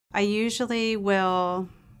I usually will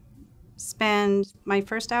spend my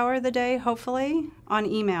first hour of the day, hopefully, on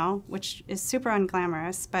email, which is super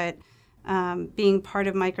unglamorous, but being part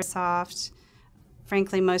of Microsoft,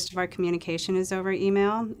 frankly, most of our communication is over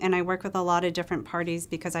email, and I work with a lot of different parties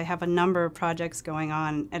because I have a number of projects going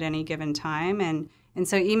on at any given time, and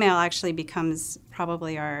so email actually becomes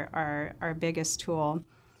probably our biggest tool.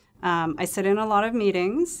 I sit in a lot of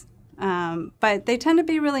meetings, but they tend to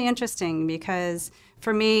be really interesting because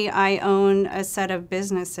for me, I own a set of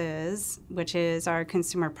businesses, which is our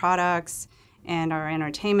consumer products and our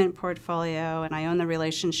entertainment portfolio, and I own the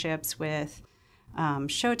relationships with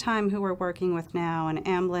Showtime, who we're working with now, and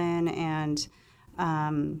Amblin, and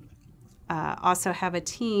also have a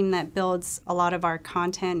team that builds a lot of our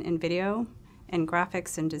content and video and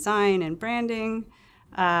graphics and design and branding.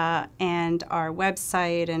 And our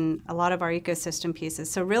website and a lot of our ecosystem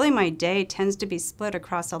pieces. So really my day tends to be split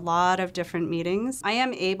across a lot of different meetings. I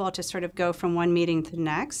am able to sort of go from one meeting to the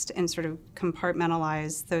next and sort of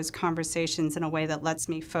compartmentalize those conversations in a way that lets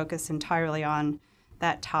me focus entirely on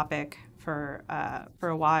that topic for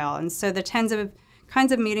a while. And so the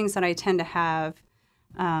kinds of meetings that I tend to have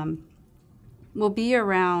will be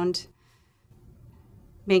around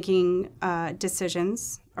making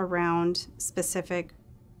decisions around specific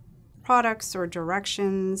products or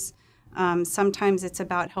directions. Sometimes it's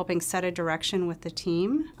about helping set a direction with the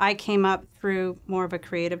team. I came up through more of a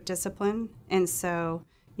creative discipline, and so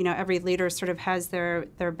every leader sort of has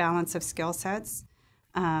their balance of skill sets.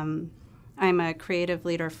 I'm a creative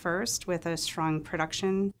leader first with a strong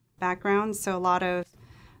production background, so a lot of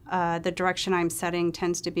the direction I'm setting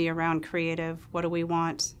tends to be around creative. What do we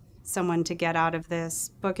want someone to get out of this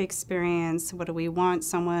book experience? What do we want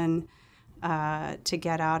someone to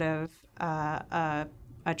get out of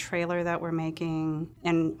a trailer that we're making?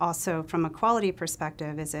 And also from a quality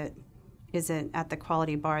perspective, is it at the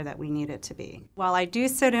quality bar that we need it to be? While I do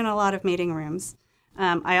sit in a lot of meeting rooms,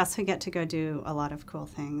 I also get to go do a lot of cool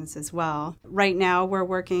things as well. Right now we're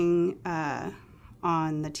working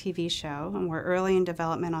on the TV show, and we're early in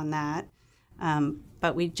development on that.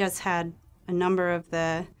 But we just had a number of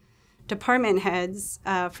the department heads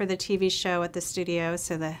for the TV show at the studio,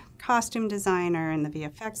 so the costume designer and the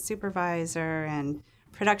VFX supervisor and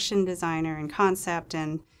production designer and concept,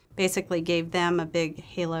 and basically gave them a big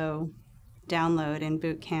Halo download in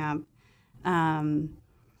boot camp. When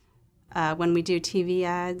we do TV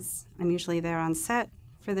ads, I'm usually there on set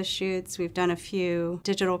for the shoots. We've done a few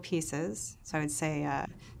digital pieces, so I would say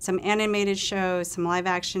some animated shows, some live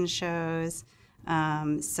action shows,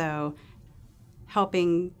 so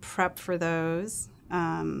helping prep for those,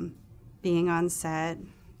 being on set,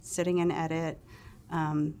 sitting in edit,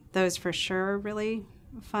 those for sure are really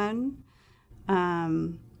fun.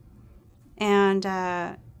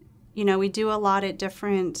 We do a lot at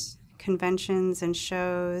different conventions and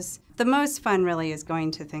shows. The most fun really is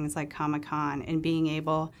going to things like Comic-Con and being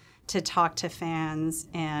able to talk to fans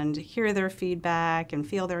and hear their feedback and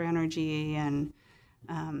feel their energy, and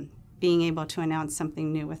being able to announce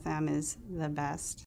something new with them is the best.